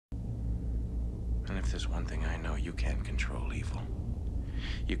And if there's one thing I know, you can't control evil.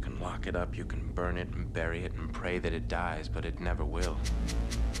 You can lock it up, you can burn it and bury it and pray that it dies, but it never will.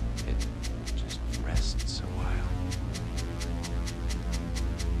 It just rests a while.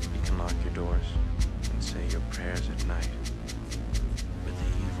 You can lock your doors and say your prayers at night, but the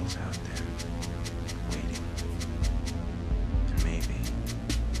evil's out there, waiting. And maybe,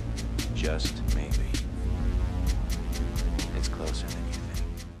 just maybe, it's closer than you think.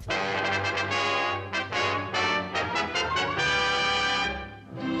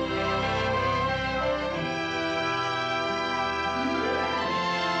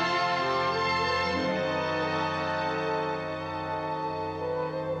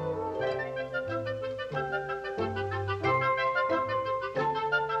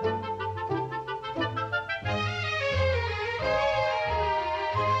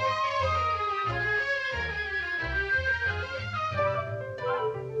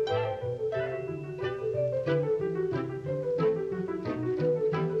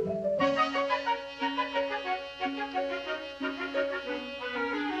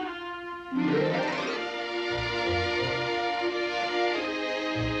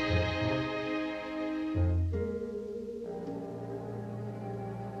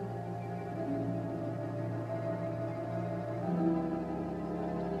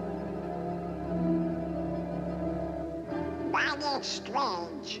 It's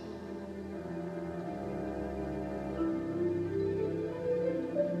strange.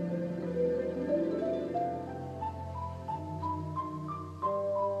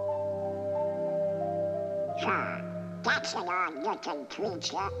 Sure, that's an odd-looking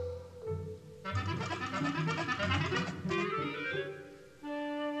creature.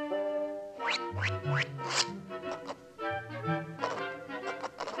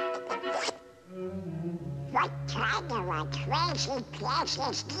 What kind of a crazy place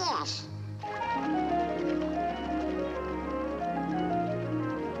is this?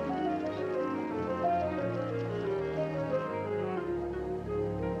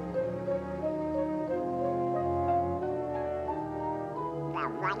 Now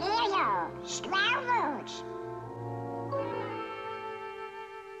what are you? Squirrels?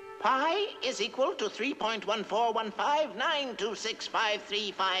 Pi is equal to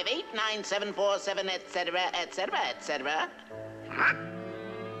 3.141592653589747, etc., etc., etc. Huh?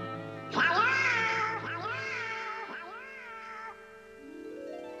 Hello? Hello?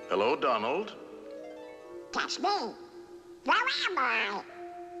 Hello, Donald. That's me. Where am I?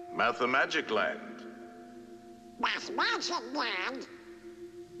 Mathemagic Land. Mathemagic Land?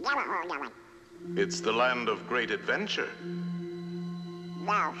 Never heard of it. It's the land of great adventure.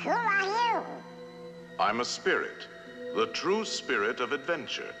 Well, who are you? I'm a spirit, the true spirit of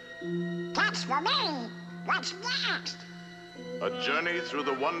adventure. That's for me. What's next? A journey through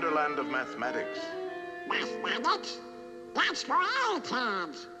the wonderland of mathematics. Mathematics? That's for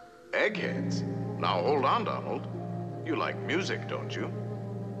eggheads. Eggheads? Now hold on, Donald. You like music, don't you?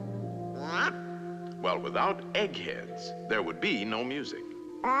 Yeah? Well, without eggheads, there would be no music.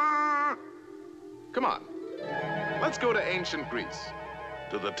 Come on. Let's go to ancient Greece,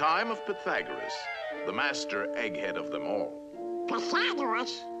 to the time of Pythagoras, the master egghead of them all.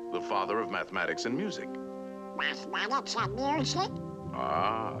 Pythagoras? The father of mathematics and music. Mathematics and music?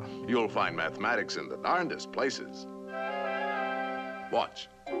 Ah, you'll find mathematics in the darndest places. Watch.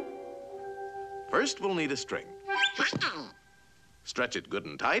 First, we'll need a string. Stretch it good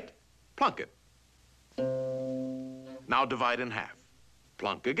and tight, plunk it. Now divide in half.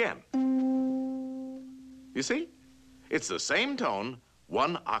 Plunk again. You see? It's the same tone,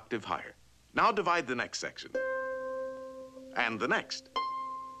 one octave higher. Now divide the next section. And the next.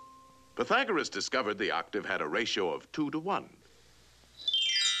 Pythagoras discovered the octave had a ratio of 2 to 1.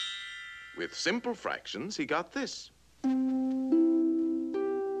 With simple fractions, he got this.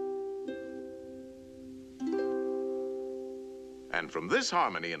 And from this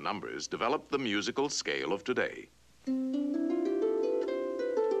harmony in numbers developed the musical scale of today.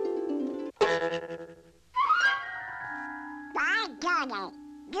 By golly,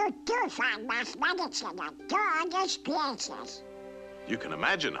 you do find mathematics in the darndest places. You can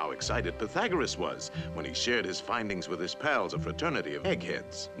imagine how excited Pythagoras was when he shared his findings with his pals, a fraternity of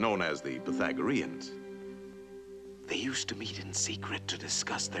eggheads, known as the Pythagoreans. They used to meet in secret to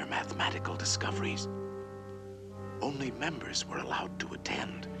discuss their mathematical discoveries. Only members were allowed to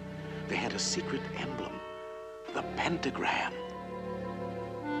attend. They had a secret emblem, the pentagram.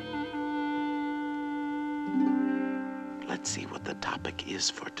 Let's see what the topic is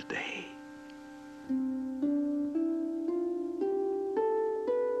for today.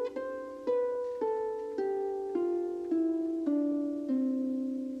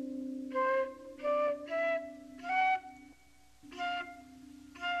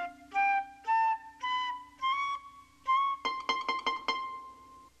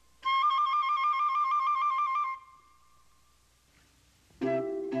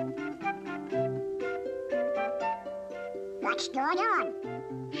 What's going on?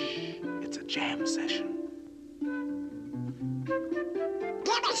 It's a jam session.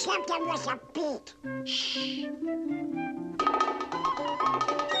 Give me something with a beat. Shh.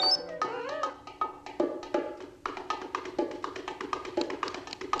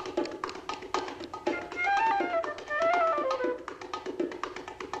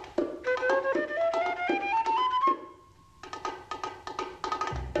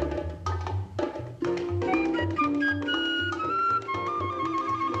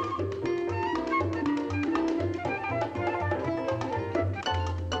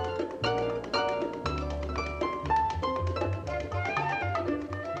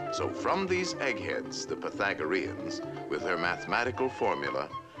 So from these eggheads, the Pythagoreans, with their mathematical formula,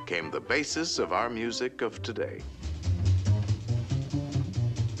 came the basis of our music of today.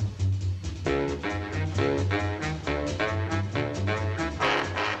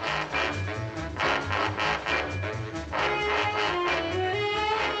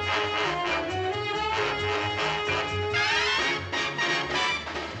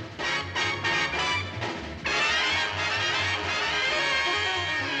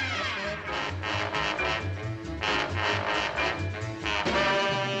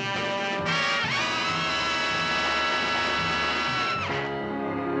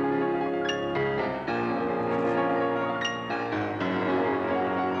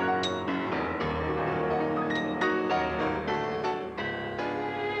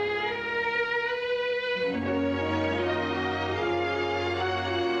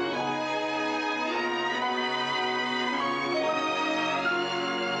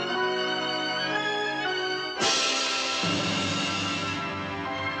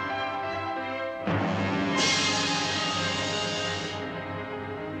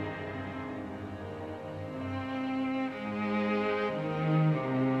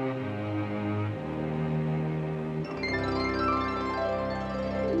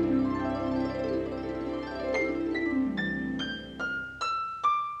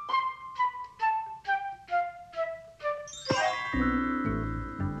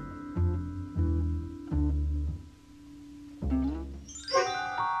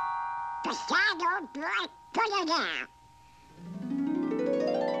 Pythago, boy, put it down.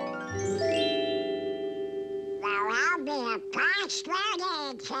 Well, I'll be a post-road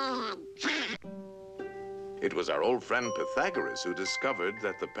egghead. It was our old friend Pythagoras who discovered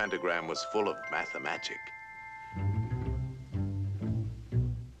that the pentagram was full of mathemagic.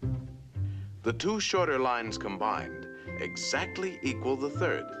 The two shorter lines combined exactly equal the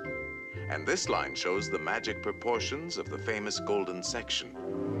third. And this line shows the magic proportions of the famous golden section.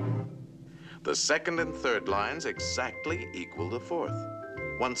 The second and third lines exactly equal the fourth.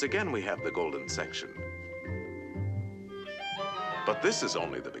 Once again, we have the golden section. But this is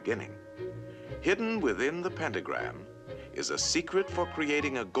only the beginning. Hidden within the pentagram is a secret for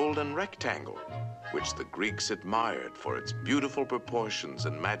creating a golden rectangle, which the Greeks admired for its beautiful proportions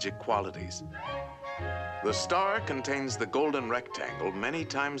and magic qualities. The star contains the golden rectangle many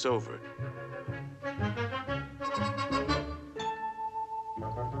times over.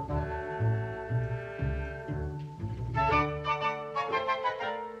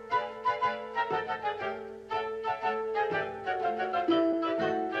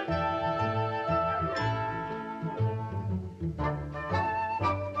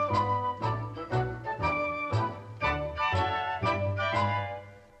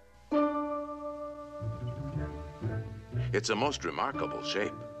 It's a most remarkable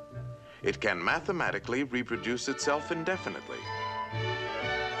shape. It can mathematically reproduce itself indefinitely.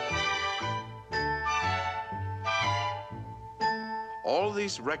 All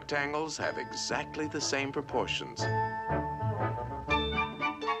these rectangles have exactly the same proportions.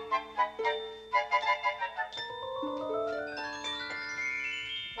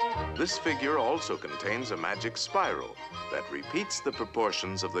 This figure also contains a magic spiral that repeats the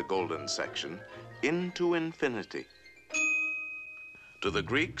proportions of the golden section into infinity. To the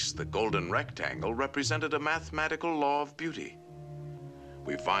Greeks, the golden rectangle represented a mathematical law of beauty.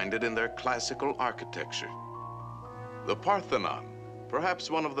 We find it in their classical architecture. The Parthenon,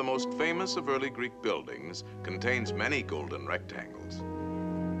 perhaps one of the most famous of early Greek buildings, contains many golden rectangles.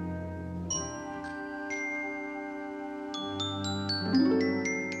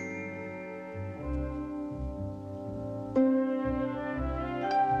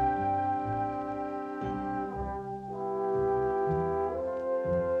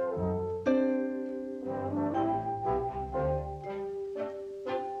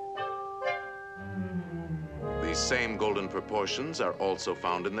 These same golden proportions are also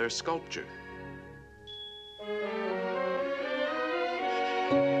found in their sculpture.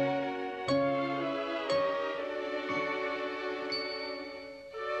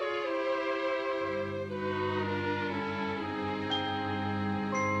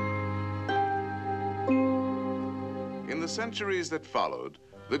 centuries that followed,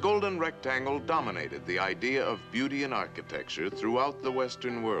 the golden rectangle dominated the idea of beauty and architecture throughout the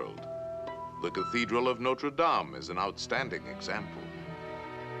Western world. The Cathedral of Notre Dame is an outstanding example.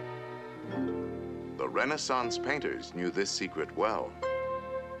 The Renaissance painters knew this secret well.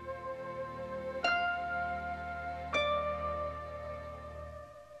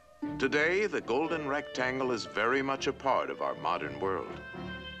 Today, the golden rectangle is very much a part of our modern world.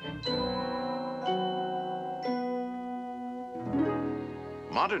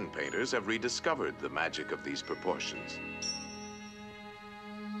 Modern painters have rediscovered the magic of these proportions.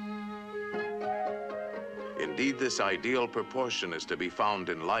 Indeed, this ideal proportion is to be found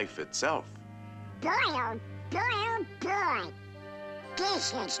in life itself. Boy, oh boy, oh boy.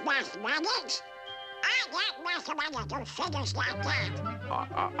 This is mathematics. I got mathematical figures like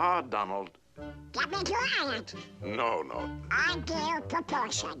that. Donald. Get me to it. No. Ideal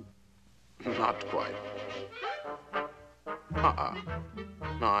proportion. Not quite.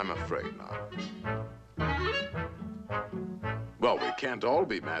 No, I'm afraid not. Well, we can't all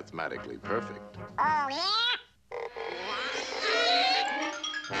be mathematically perfect. Oh, yeah?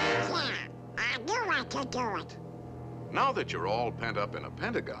 Yeah, I knew I could do it. Now that you're all pent up in a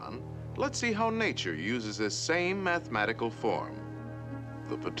pentagon, let's see how nature uses this same mathematical form,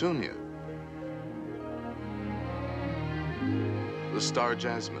 the petunia, the star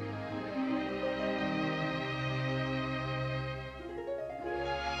jasmine,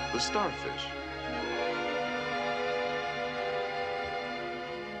 the starfish,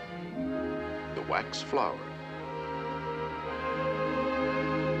 the wax flower,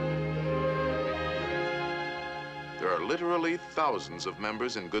 there are literally thousands of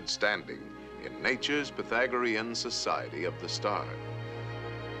members in good standing in nature's Pythagorean Society of the Star.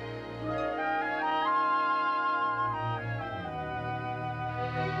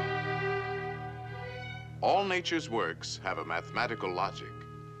 All nature's works have a mathematical logic,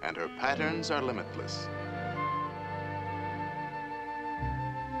 and her patterns are limitless.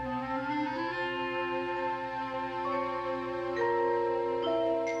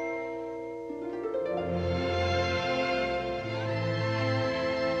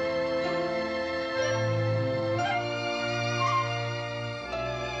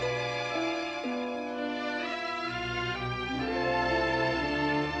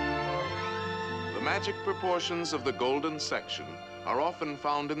 The magic proportions of the golden section are often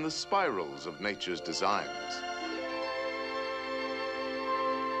found in the spirals of nature's designs.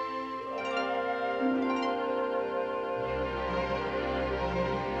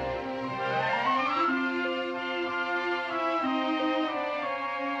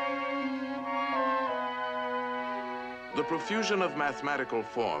 The profusion of mathematical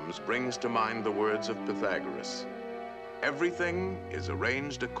forms brings to mind the words of Pythagoras. Everything is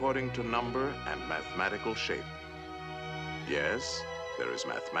arranged according to number and mathematical shape. Yes, there is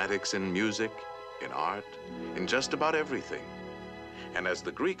mathematics in music, in art, in just about everything. And as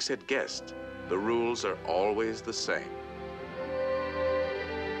the Greeks had guessed, the rules are always the same.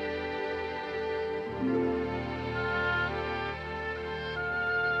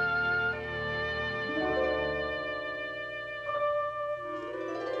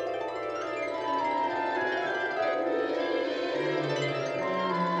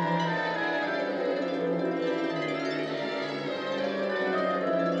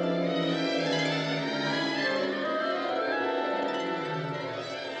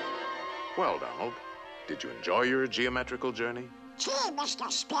 Well, Donald, did you enjoy your geometrical journey? Gee,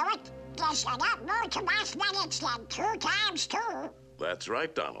 Mr. Spirit, there's a lot more to mathematics than 2 times 2. That's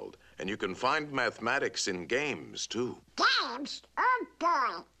right, Donald. And you can find mathematics in games, too. Games? Oh,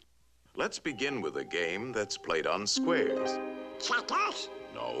 boy. Let's begin with a game that's played on squares. Checkers?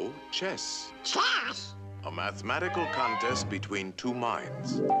 No, chess. Chess? A mathematical contest between two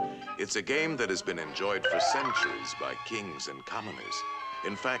minds. It's a game that has been enjoyed for centuries by kings and commoners.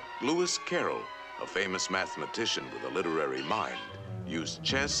 In fact, Lewis Carroll, a famous mathematician with a literary mind, used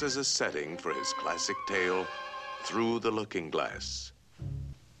chess as a setting for his classic tale, Through the Looking Glass.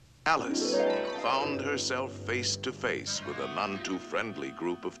 Alice found herself face to face with a none too friendly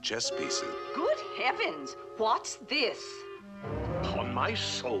group of chess pieces. Good heavens, what's this? Upon my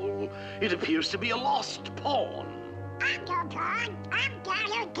soul, it appears to be a lost pawn. I'm no pawn. I'm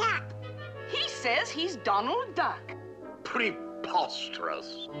Donald Duck. He says he's Donald Duck.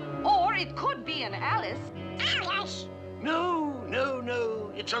 Preposterous. Or it could be an Alice. Alice? No.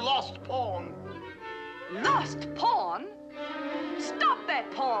 It's a lost pawn. Lost pawn? Stop that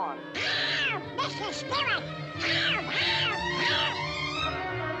pawn! Ow, Mr. Spirit! Ow!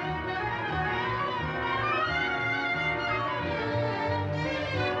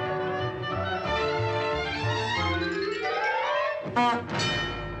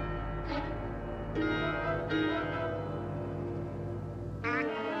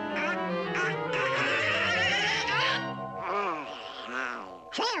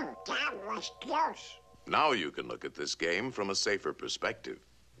 was close. Now you can look at this game from a safer perspective.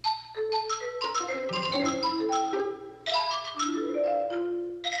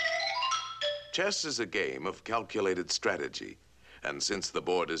 Chess is a game of calculated strategy, and since the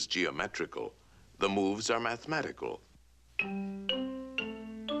board is geometrical, the moves are mathematical.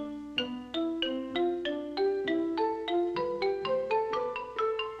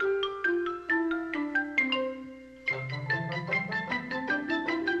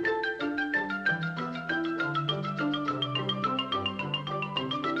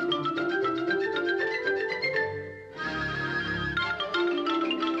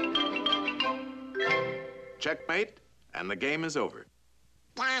 Checkmate, and the game is over.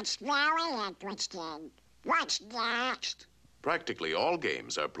 That's very interesting. What's next? Practically all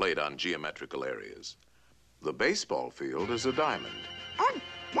games are played on geometrical areas. The baseball field is a diamond. Oh,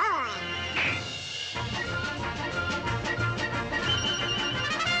 boy.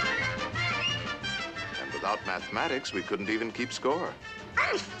 And without mathematics, we couldn't even keep score.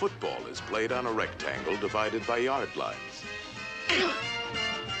 Football is played on a rectangle divided by yard lines.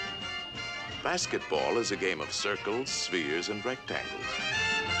 Basketball is a game of circles, spheres, and rectangles.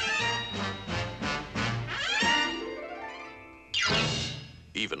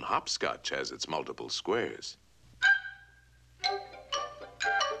 Even hopscotch has its multiple squares.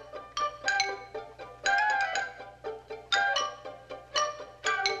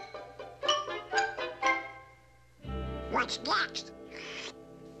 What's next?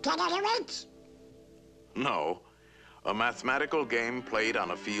 Tournaments? No, a mathematical game played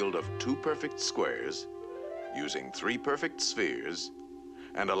on a field of 2 perfect squares, using 3 perfect spheres,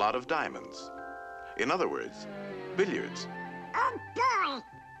 and a lot of diamonds. In other words, billiards. Oh, boy.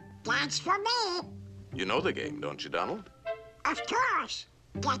 That's for me. You know the game, don't you, Donald? Of course.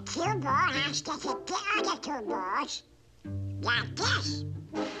 The cue ball has to hit the other 2 balls. Like this.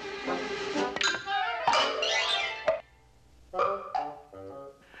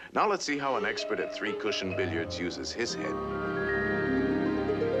 Now let's see how an expert at 3-cushion billiards uses his head.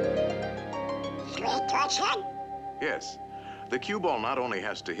 3-cushion? Yes, the cue ball not only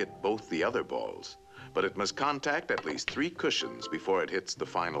has to hit both the other balls, but it must contact at least 3 cushions before it hits the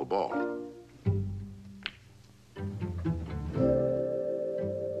final ball.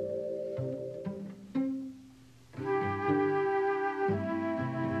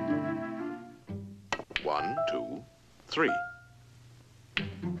 One, 2, 3.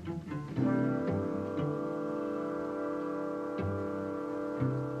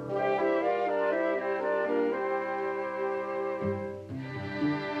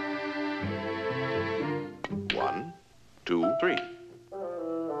 One, 2, 3.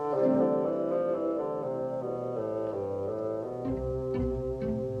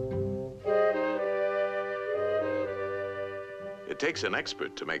 It takes an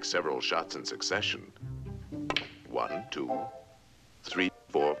expert to make several shots in succession. 1, 2, 3,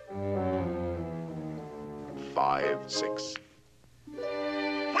 4, 5, 6.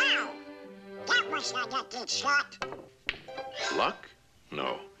 Wow. That was a lucky shot. Luck?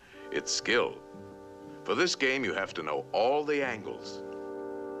 No, it's skill. For this game, you have to know all the angles.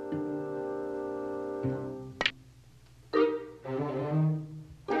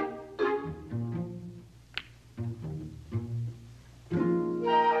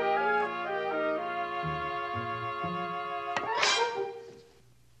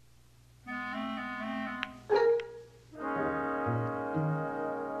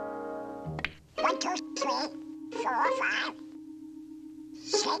 One, 2, 3, 4, 5,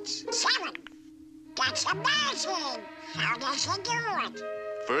 6, 7. That's amazing. How does he do it?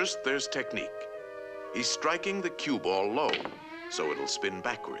 First, there's technique. He's striking the cue ball low, so it'll spin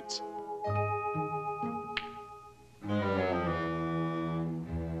backwards.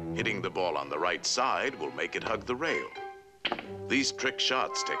 Hitting the ball on the right side will make it hug the rail. These trick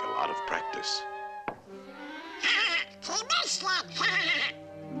shots take a lot of practice. He missed it.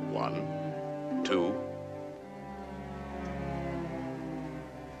 1, 2,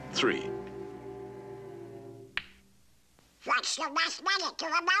 3. What's the mathematical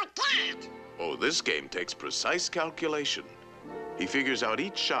about that? Oh, this game takes precise calculation. He figures out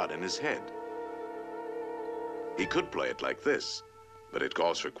each shot in his head. He could play it like this, but it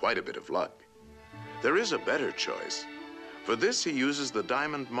calls for quite a bit of luck. There is a better choice. For this, he uses the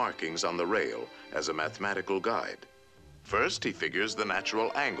diamond markings on the rail as a mathematical guide. First, he figures the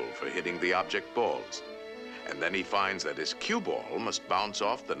natural angle for hitting the object balls. And then he finds that his cue ball must bounce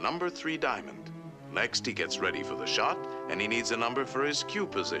off the number 3 diamond. Next, he gets ready for the shot, and he needs a number for his cue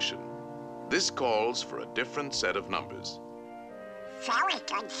position. This calls for a different set of numbers. Very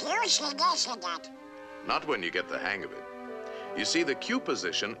confusing, isn't it? Not when you get the hang of it. You see, the cue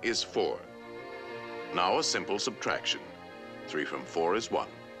position is 4, Now a simple subtraction. 3 from 4 is 1.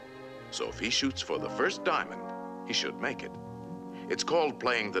 So if he shoots for the first diamond, he should make it. It's called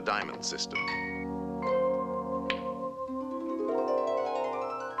playing the diamond system.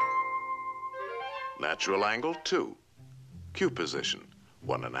 Natural angle, 2. Q position,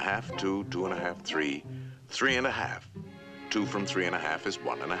 1.5, 2, 2.5, 3, 3.5. 2 from 3.5 is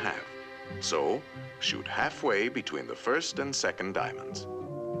 1.5. So, shoot halfway between the first and second diamonds.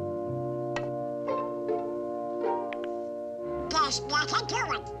 There's nothing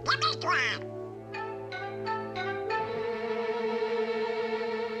to it. Give me one.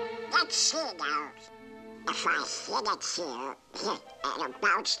 Let's see now. If I hit it here, it'll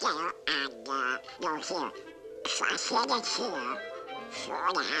bounce there, and no, here. If I hit it here,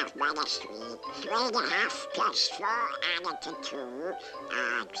 4.5 minus 3, 3.5 plus 4 added to 2,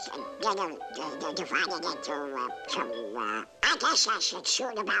 divided into 2. I guess I should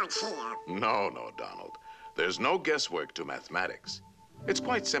shoot about here. No, Donald. There's no guesswork to mathematics. It's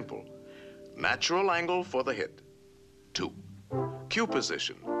quite simple. Natural angle for the hit, 2. Q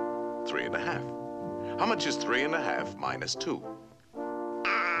position, 3.5. How much is 3.5 minus 2?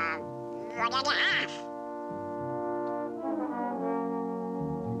 1.5.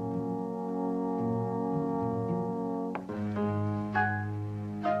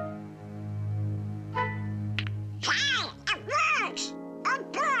 Hey, it works! Oh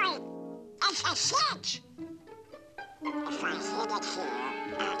boy! It's a 6! If I hit it here,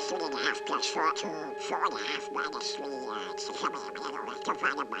 3.5 plus 4, 2, 4.5 minus 3,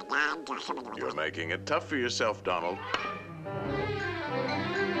 divided by 9, You're making it tough for yourself, Donald.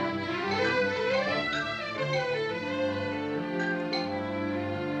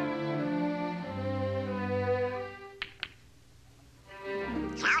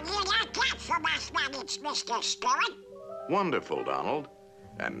 How do you like that for mathematics, Mr. Spirit? Wonderful, Donald.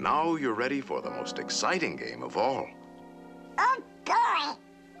 And now you're ready for the most exciting game of all. Oh boy!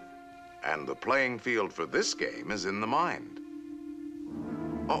 And the playing field for this game is in the mind.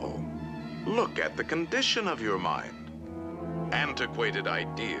 Uh-oh. Look at the condition of your mind. Antiquated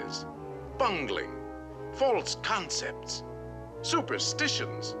ideas, bungling, false concepts,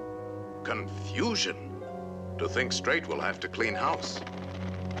 superstitions, confusion. To think straight, we'll have to clean house.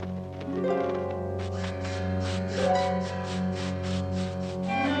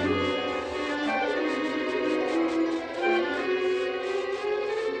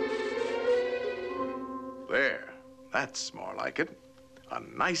 There, that's more like it. A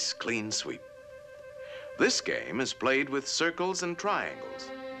nice clean sweep. This game is played with circles and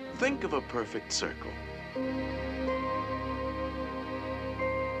triangles. Think of a perfect circle.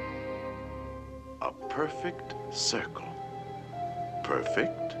 A perfect circle.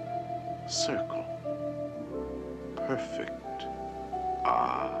 Perfect circle. Perfect.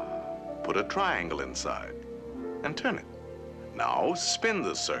 Put a triangle inside and turn it. Now spin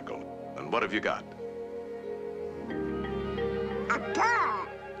the circle. And what have you got? A ball!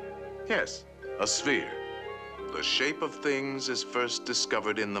 Yes, a sphere. The shape of things is first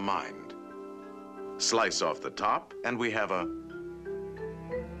discovered in the mind. Slice off the top, and we have a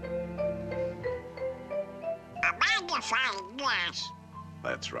magnifying glass.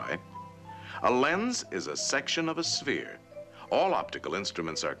 That's right. A lens is a section of a sphere. All optical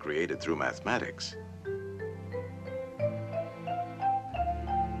instruments are created through mathematics.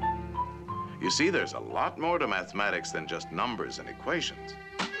 You see, there's a lot more to mathematics than just numbers and equations.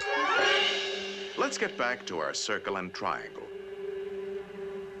 Let's get back to our circle and triangle.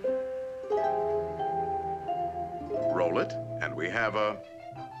 Roll it, and we have a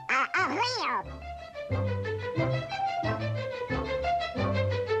wheel.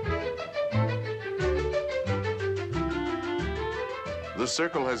 The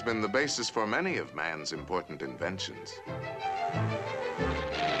circle has been the basis for many of man's important inventions.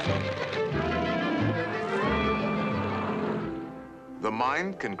 The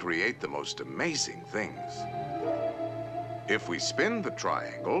mind can create the most amazing things. If we spin the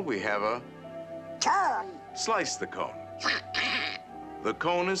triangle, we have a Cone. slice the cone. The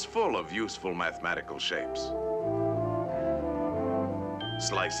cone is full of useful mathematical shapes.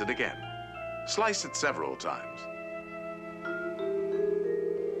 Slice it again. Slice it several times.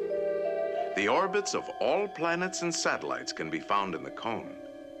 The orbits of all planets and satellites can be found in the cone.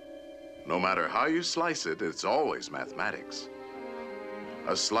 No matter how you slice it, it's always mathematics.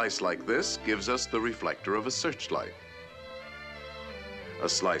 A slice like this gives us the reflector of a searchlight. A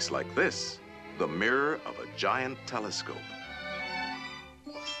slice like this, the mirror of a giant telescope.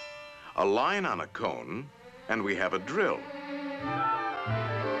 A line on a cone, and we have a drill.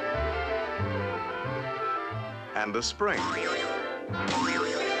 And a spring.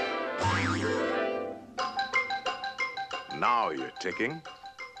 Now you're ticking.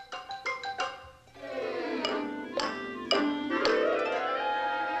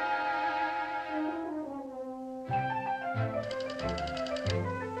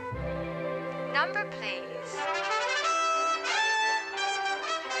 Number, please.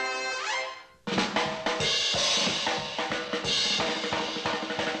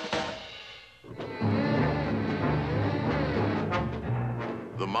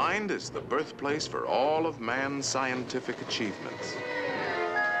 The mind is the birthplace for all of man's scientific achievements.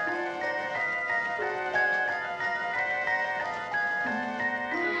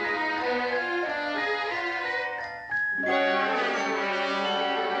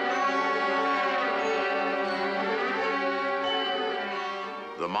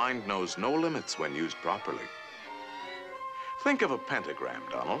 The mind knows no limits when used properly. Think of a pentagram,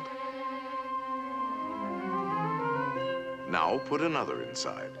 Donald. Now put another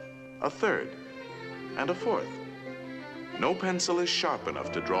inside, a third, and a fourth. No pencil is sharp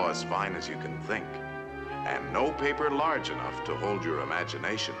enough to draw as fine as you can think, and no paper large enough to hold your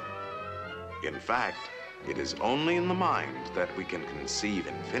imagination. In fact, it is only in the mind that we can conceive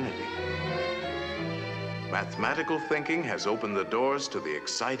infinity. Mathematical thinking has opened the doors to the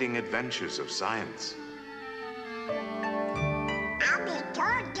exciting adventures of science. I'll be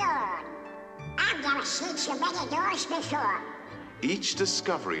doggone. I've never seen so many doors before. Each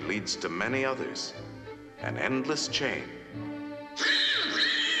discovery leads to many others, an endless chain. Hey!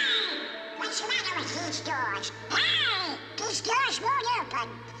 What's the matter with these doors? Hey! These doors won't open.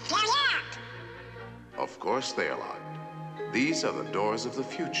 They're locked. Of course they are locked. These are the doors of the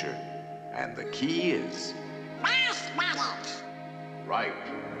future, and the key is... Mathematics. Right.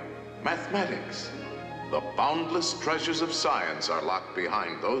 Mathematics. The boundless treasures of science are locked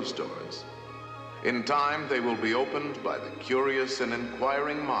behind those doors. In time, they will be opened by the curious and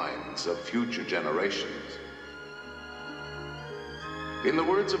inquiring minds of future generations. In the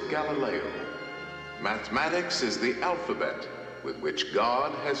words of Galileo, mathematics is the alphabet with which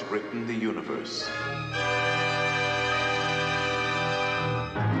God has written the universe.